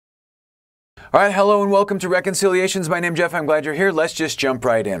All right, hello and welcome to Reconciliations. My name's Jeff. I'm glad you're here. Let's just jump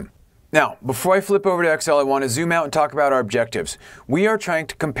right in. Now, before I flip over to Excel, I want to zoom out and talk about our objectives. We are trying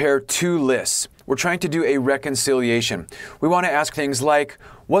to compare two lists. We're trying to do a reconciliation. We want to ask things like,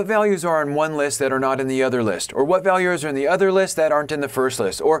 what values are on one list that are not in the other list? Or what values are in the other list that aren't in the first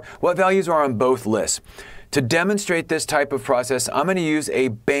list? Or what values are on both lists? To demonstrate this type of process, I'm going to use a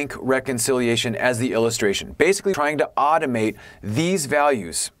bank reconciliation as the illustration. Basically trying to automate these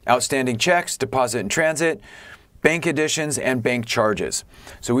values: outstanding checks, deposit in transit, bank additions, and bank charges.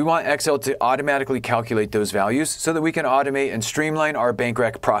 So we want Excel to automatically calculate those values so that we can automate and streamline our bank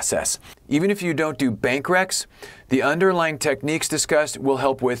rec process. Even if you don't do bank recs, the underlying techniques discussed will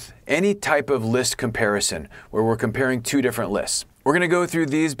help with any type of list comparison where we're comparing two different lists. We're going to go through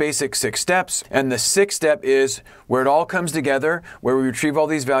these basic 6 steps, and the 6th step is where it all comes together, where we retrieve all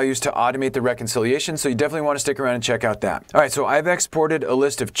these values to automate the reconciliation, so you definitely want to stick around and check out that. All right, so I've exported a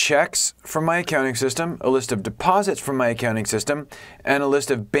list of checks from my accounting system, a list of deposits from my accounting system, and a list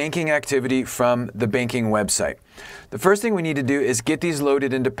of banking activity from the banking website. The first thing we need to do is get these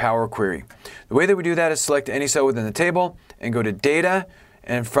loaded into Power Query. The way that we do that is select any cell within the table and go to Data,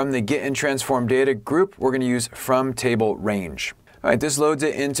 and from the Get and Transform Data group, we're going to use From Table Range. All right, this loads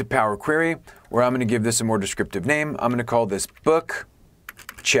it into Power Query, where I'm going to give this a more descriptive name. I'm going to call this Book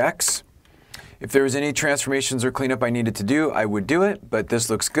Checks. If there was any transformations or cleanup I needed to do, I would do it, but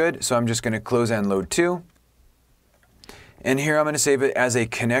this looks good, so I'm just going to close and load to. And here I'm going to save it as a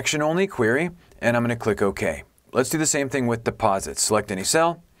connection-only query, and I'm going to click OK. Let's do the same thing with deposits. Select any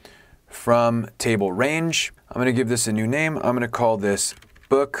cell, from Table Range. I'm going to give this a new name. I'm going to call this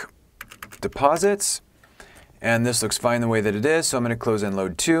Book Deposits. And this looks fine the way that it is, so I'm going to close and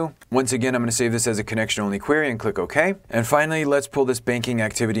load to. Once again, I'm going to save this as a connection-only query and click OK. And finally, let's pull this banking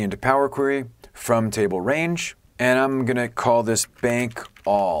activity into Power Query from Table Range. And I'm going to call this Bank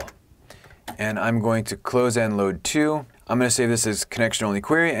All. And I'm going to close and load to. I'm going to save this as connection-only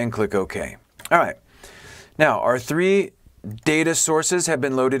query and click OK. All right. Now, our 3 data sources have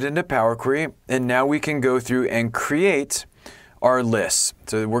been loaded into Power Query, and now we can go through and create our lists.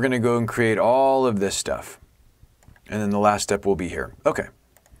 So we're going to go and create all of this stuff. And then the last step will be here. Okay.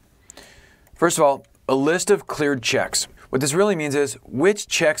 First of all, a list of cleared checks. What this really means is which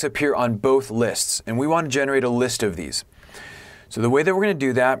checks appear on both lists, and we want to generate a list of these. So the way that we're going to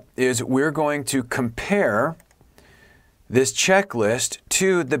do that is we're going to compare this checklist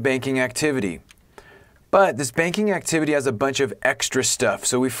to the banking activity. But this banking activity has a bunch of extra stuff,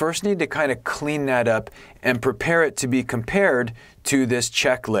 so we first need to kind of clean that up and prepare it to be compared to this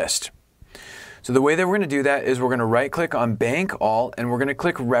checklist. So the way that we're going to do that is we're going to right-click on Bank All, and we're going to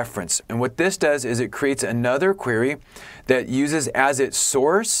click Reference. And what this does is it creates another query that uses as its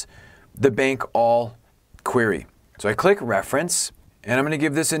source the Bank All query. So I click Reference, and I'm going to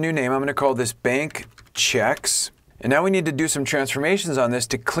give this a new name. I'm going to call this Bank Checks. And now we need to do some transformations on this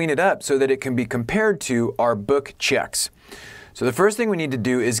to clean it up so that it can be compared to our Book Checks. So the first thing we need to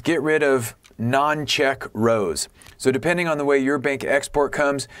do is get rid of non-check rows. So depending on the way your bank export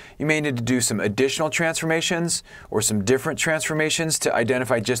comes, you may need to do some additional transformations or some different transformations to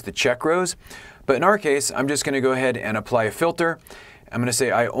identify just the check rows. But in our case, I'm just going to go ahead and apply a filter. I'm going to say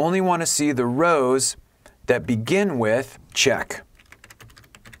I only want to see the rows that begin with check.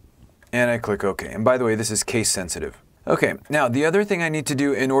 And I click OK. And by the way, this is case sensitive. Okay, now the other thing I need to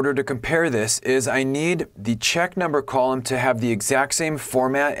do in order to compare this is I need the check number column to have the exact same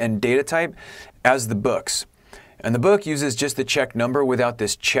format and data type as the books. And the book uses just the check number without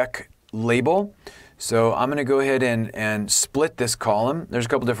this check label. So I'm going to go ahead and split this column. There's a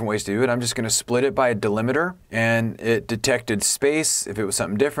couple different ways to do it. I'm just going to split it by a delimiter, and it detected space. If it was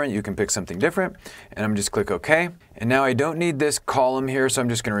something different, you can pick something different. And I'm just click OK. And now I don't need this column here, so I'm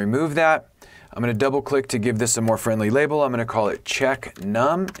just going to remove that. I'm going to double click to give this a more friendly label. I'm going to call it check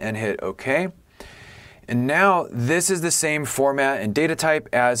num and hit OK. And now this is the same format and data type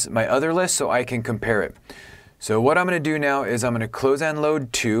as my other list, so I can compare it. So what I'm going to do now is I'm going to close and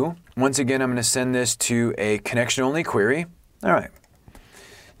load to. Once again, I'm going to send this to a connection-only query. All right.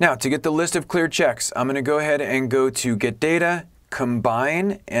 Now to get the list of cleared checks, I'm going to go ahead and go to Get Data,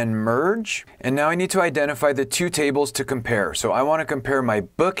 Combine, and Merge. And now I need to identify the 2 tables to compare. So I want to compare my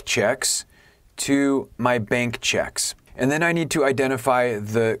book checks to my bank checks. And then I need to identify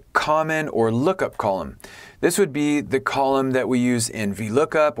the common or lookup column. This would be the column that we use in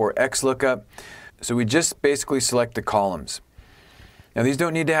VLOOKUP or XLOOKUP. So we just basically select the columns. Now these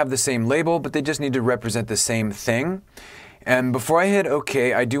don't need to have the same label, but they just need to represent the same thing. And before I hit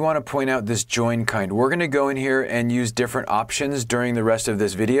OK, I do want to point out this join kind. We're going to go in here and use different options during the rest of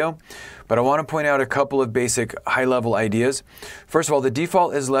this video, but I want to point out a couple of basic high-level ideas. First of all, the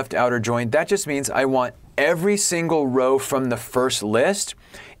default is left outer join. That just means I want every single row from the first list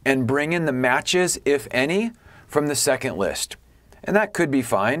and bring in the matches, if any, from the second list. And that could be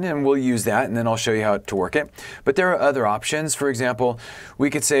fine, and we'll use that, and then I'll show you how to work it. But there are other options. For example,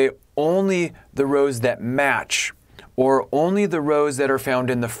 we could say only the rows that match, or only the rows that are found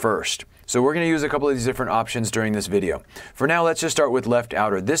in the first. So we're going to use a couple of these different options during this video. For now, let's just start with left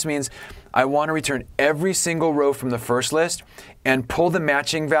outer. This means I want to return every single row from the first list and pull the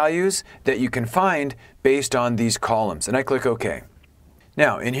matching values that you can find based on these columns. And I click OK.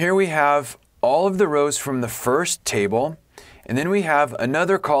 Now, in here we have all of the rows from the first table, and then we have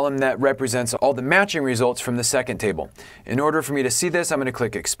another column that represents all the matching results from the second table. In order for me to see this, I'm going to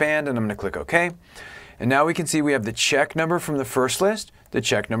click Expand, and I'm going to click OK. And now we can see we have the check number from the first list, the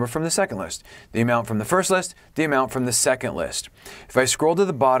check number from the second list, the amount from the first list, the amount from the second list. If I scroll to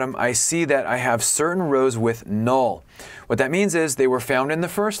the bottom, I see that I have certain rows with null. What that means is they were found in the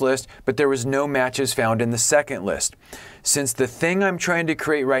first list, but there was no matches found in the second list. Since the thing I'm trying to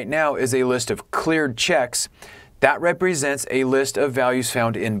create right now is a list of cleared checks, that represents a list of values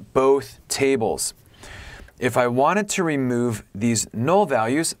found in both tables. If I wanted to remove these null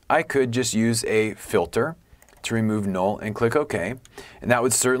values, I could just use a filter to remove null and click OK. And that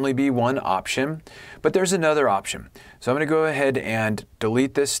would certainly be one option, but there's another option. So I'm going to go ahead and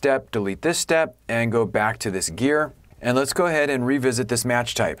delete this step, and go back to this gear. And let's go ahead and revisit this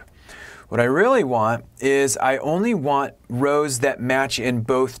match type. What I really want is I only want rows that match in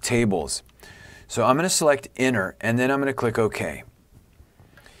both tables. So I'm going to select Inner, and then I'm going to click OK.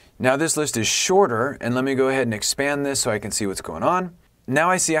 Now this list is shorter, and let me go ahead and expand this so I can see what's going on. Now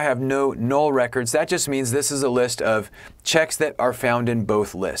I see I have no null records. That just means this is a list of checks that are found in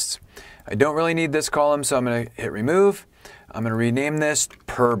both lists. I don't really need this column, so I'm going to hit Remove. I'm going to rename this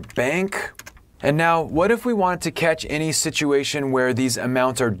Per Bank. And now, what if we wanted to catch any situation where these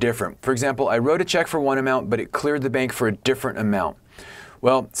amounts are different? For example, I wrote a check for one amount, but it cleared the bank for a different amount.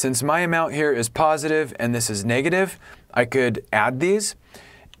 Well, since my amount here is positive and this is negative, I could add these.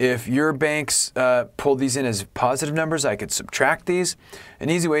 If your banks pulled these in as positive numbers, I could subtract these. An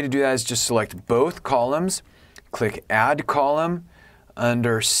easy way to do that is just select both columns, click Add Column.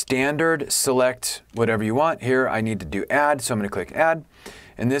 Under Standard, select whatever you want. Here I need to do Add, so I'm going to click Add.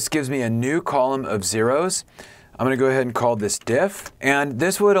 And this gives me a new column of zeros. I'm going to go ahead and call this diff. And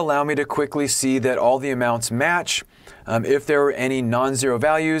this would allow me to quickly see that all the amounts match. If there were any non-zero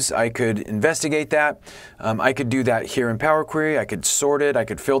values, I could investigate that. I could do that here in Power Query. I could sort it. I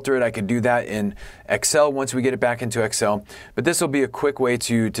could filter it. I could do that in Excel once we get it back into Excel. But this will be a quick way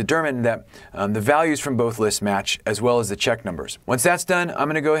to determine that the values from both lists match, as well as the check numbers. Once that's done, I'm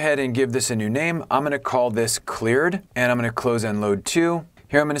going to go ahead and give this a new name. I'm going to call this Cleared, and I'm going to close and load to.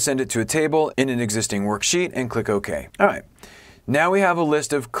 Here I'm going to send it to a table in an existing worksheet and click OK. All right. Now we have a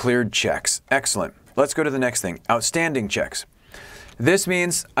list of cleared checks. Excellent. Let's go to the next thing, outstanding checks. This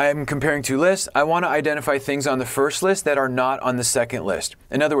means I'm comparing two lists. I want to identify things on the first list that are not on the second list.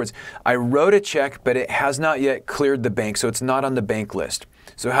 In other words, I wrote a check, but it has not yet cleared the bank, so it's not on the bank list.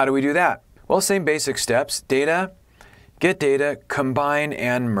 So how do we do that? Well, same basic steps. Data, get data, combine,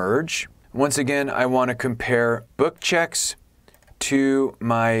 and merge. Once again, I want to compare book checks to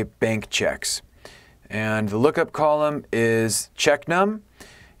my bank checks. And the lookup column is check num.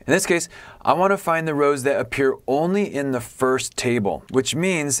 In this case, I want to find the rows that appear only in the first table, which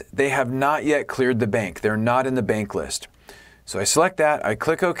means they have not yet cleared the bank. They're not in the bank list. So I select that, I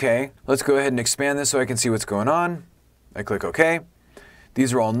click OK. Let's go ahead and expand this so I can see what's going on. I click OK.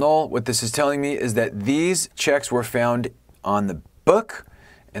 These are all null. What this is telling me is that these checks were found on the book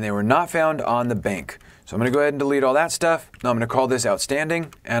and they were not found on the bank. So I'm going to go ahead and delete all that stuff. Now I'm going to call this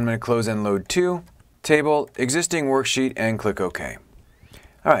outstanding, and I'm going to close and load to, table, existing worksheet, and click OK.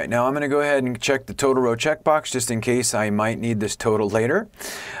 All right, now I'm going to go ahead and check the total row checkbox just in case I might need this total later.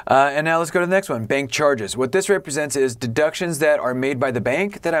 And now let's go to the next one, bank charges. What this represents is deductions that are made by the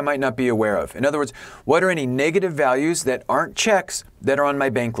bank that I might not be aware of. In other words, what are any negative values that aren't checks that are on my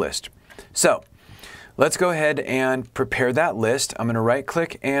bank list? So let's go ahead and prepare that list. I'm going to right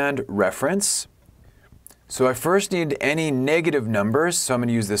click and reference. So I first need any negative numbers, so I'm going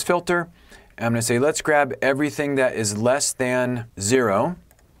to use this filter. And I'm going to say let's grab everything that is less than 0.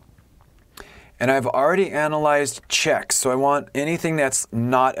 And I've already analyzed checks, so I want anything that's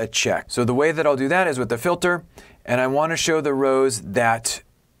not a check. So the way that I'll do that is with the filter, and I want to show the rows that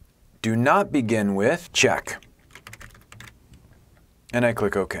do not begin with check. And I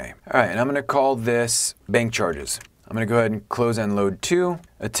click OK. All right, and I'm going to call this bank charges. I'm going to go ahead and close and load to.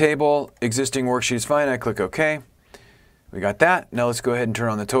 A table, existing worksheet is fine. I click OK. We got that. Now let's go ahead and turn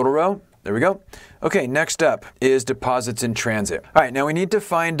on the total row. There we go. Okay, next up is deposits in transit. All right, now we need to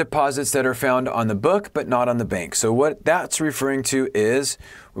find deposits that are found on the book but not on the bank. So what that's referring to is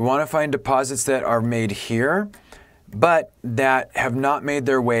we want to find deposits that are made here but that have not made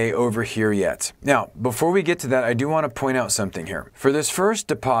their way over here yet. Now, before we get to that, I do want to point out something here. For this first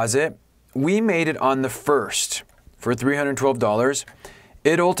deposit, we made it on the 1st for $312.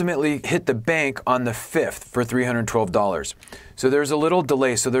 It ultimately hit the bank on the 5th for $312. So there's a little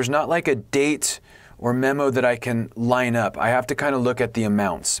delay. So there's not like a date or memo that I can line up. I have to kind of look at the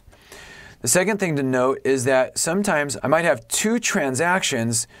amounts. The second thing to note is that sometimes I might have 2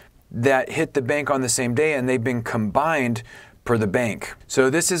 transactions that hit the bank on the same day and they've been combined per the bank.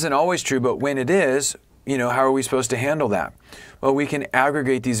 So this isn't always true, but when it is, how are we supposed to handle that? Well, we can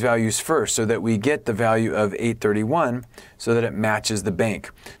aggregate these values first so that we get the value of 831 so that it matches the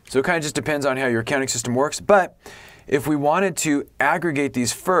bank. So it kind of just depends on how your accounting system works. But if we wanted to aggregate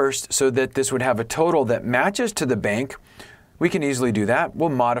these first so that this would have a total that matches to the bank, we can easily do that. We'll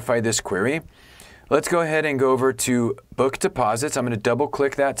modify this query. Let's go ahead and go over to Book Deposits. I'm going to double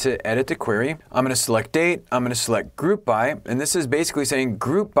click that to edit the query. I'm going to select Date. I'm going to select Group By. And this is basically saying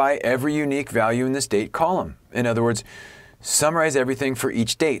group by every unique value in this date column. In other words, summarize everything for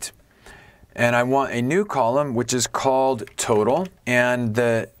each date. And I want a new column which is called Total. And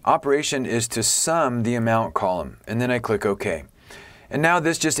the operation is to sum the amount column. And then I click OK. And now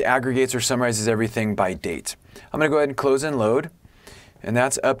this just aggregates or summarizes everything by date. I'm going to go ahead and close and load. And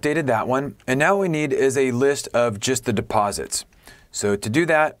that's updated that one. And now what we need is a list of just the deposits. So to do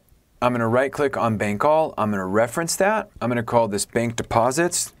that, I'm going to right click on Bank All. I'm going to reference that. I'm going to call this Bank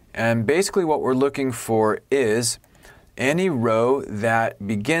Deposits. And basically what we're looking for is any row that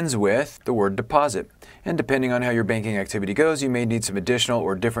begins with the word deposit. And depending on how your banking activity goes, you may need some additional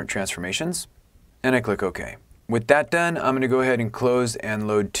or different transformations. And I click OK. With that done, I'm going to go ahead and close and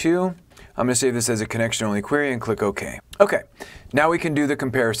load to. I'm going to save this as a connection-only query and click OK. Okay, now we can do the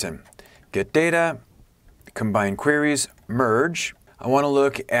comparison. Get data, combine queries, merge. I want to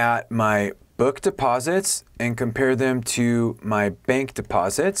look at my book deposits and compare them to my bank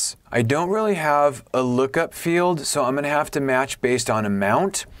deposits. I don't really have a lookup field, so I'm going to have to match based on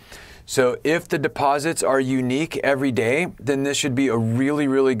amount. So if the deposits are unique every day, then this should be a really,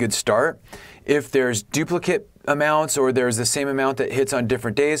 really good start. If there's duplicate amounts or there's the same amount that hits on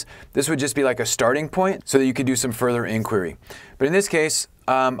different days, this would just be like a starting point so that you could do some further inquiry. But in this case,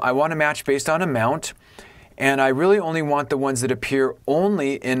 I want to match based on amount, and I really only want the ones that appear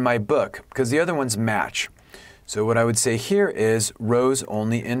only in my book because the other ones match. So what I would say here is rows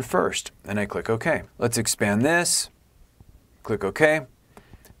only in first, and I click OK. Let's expand this, click OK.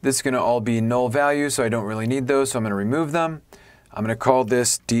 This is going to all be null values, so I don't really need those, so I'm going to remove them. I'm going to call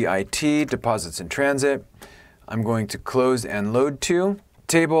this DIT, Deposits in Transit. I'm going to close and load to.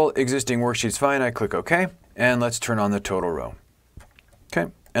 Table, existing worksheet's fine. I click OK. And let's turn on the total row.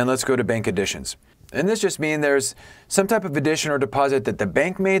 Okay, and let's go to bank additions. And this just means there's some type of addition or deposit that the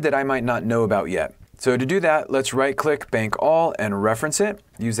bank made that I might not know about yet. So to do that, let's right-click Bank All and reference it.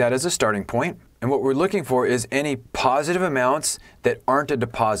 Use that as a starting point. And what we're looking for is any positive amounts that aren't a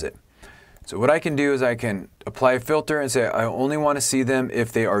deposit. So what I can do is I can apply a filter and say I only want to see them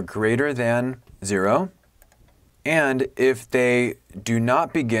if they are greater than 0 and if they do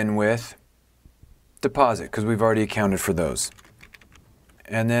not begin with deposit, because we've already accounted for those.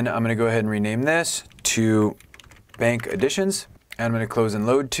 And then I'm going to go ahead and rename this to Bank Additions. And I'm going to close and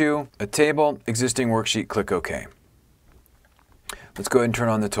load to a table, existing worksheet, click OK. Let's go ahead and turn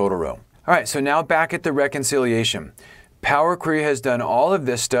on the total row. All right, so now back at the reconciliation. Power Query has done all of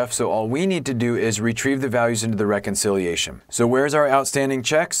this stuff, so all we need to do is retrieve the values into the reconciliation. So where's our outstanding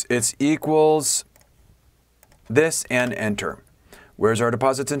checks? It's equals this and enter. Where's our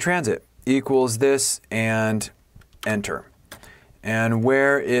deposits in transit? Equals this and enter. And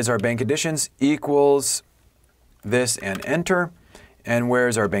where is our bank additions? Equals this and enter. And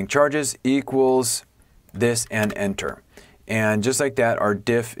where's our bank charges? Equals this and enter. And just like that, our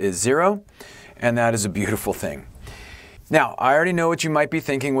diff is 0, and that is a beautiful thing. Now, I already know what you might be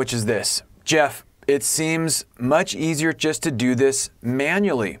thinking, which is this. Jeff, it seems much easier just to do this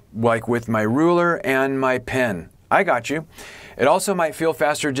manually, like with my ruler and my pen. I got you. It also might feel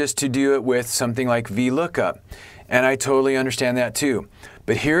faster just to do it with something like VLOOKUP, and I totally understand that too.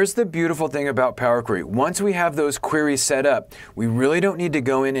 But here's the beautiful thing about Power Query. Once we have those queries set up, we really don't need to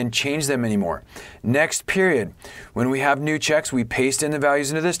go in and change them anymore. Next period, when we have new checks, we paste in the values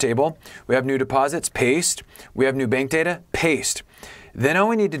into this table. We have new deposits, paste. We have new bank data, paste. Then all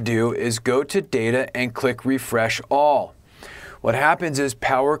we need to do is go to Data and click Refresh All. What happens is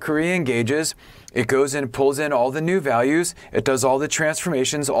Power Query engages. It goes and pulls in all the new values. It does all the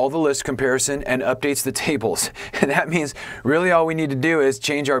transformations, all the list comparison, and updates the tables. And that means really all we need to do is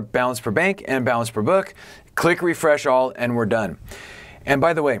change our balance per bank and balance per book, click Refresh All, and we're done. And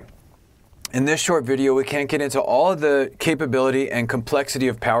by the way, in this short video, we can't get into all of the capability and complexity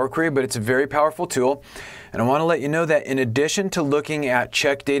of Power Query, but it's a very powerful tool. And I want to let you know that in addition to looking at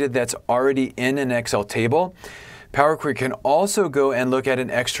check data that's already in an Excel table, Power Query can also go and look at an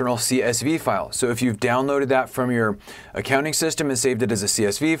external CSV file. So if you've downloaded that from your accounting system and saved it as a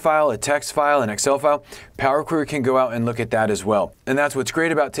CSV file, a text file, an Excel file, Power Query can go out and look at that as well. And that's what's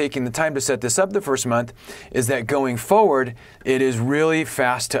great about taking the time to set this up the first month, is that going forward, it is really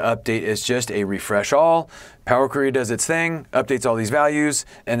fast to update. It's just a refresh all. Power Query does its thing, updates all these values,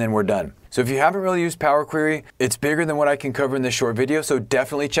 and then we're done. So if you haven't really used Power Query, it's bigger than what I can cover in this short video, so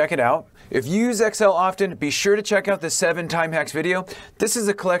definitely check it out. If you use Excel often, be sure to check out the 7 Time Hacks video. This is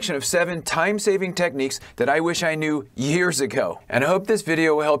a collection of 7 time-saving techniques that I wish I knew years ago. And I hope this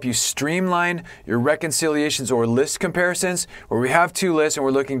video will help you streamline your reconciliations or list comparisons, where we have 2 lists and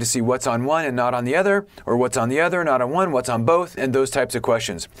we're looking to see what's on one and not on the other, or what's on the other, not on one, what's on both, and those types of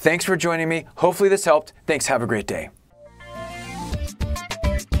questions. Thanks for joining me. Hopefully this helped. Thanks. Have a great day.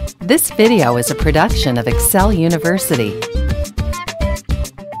 This video is a production of Excel University.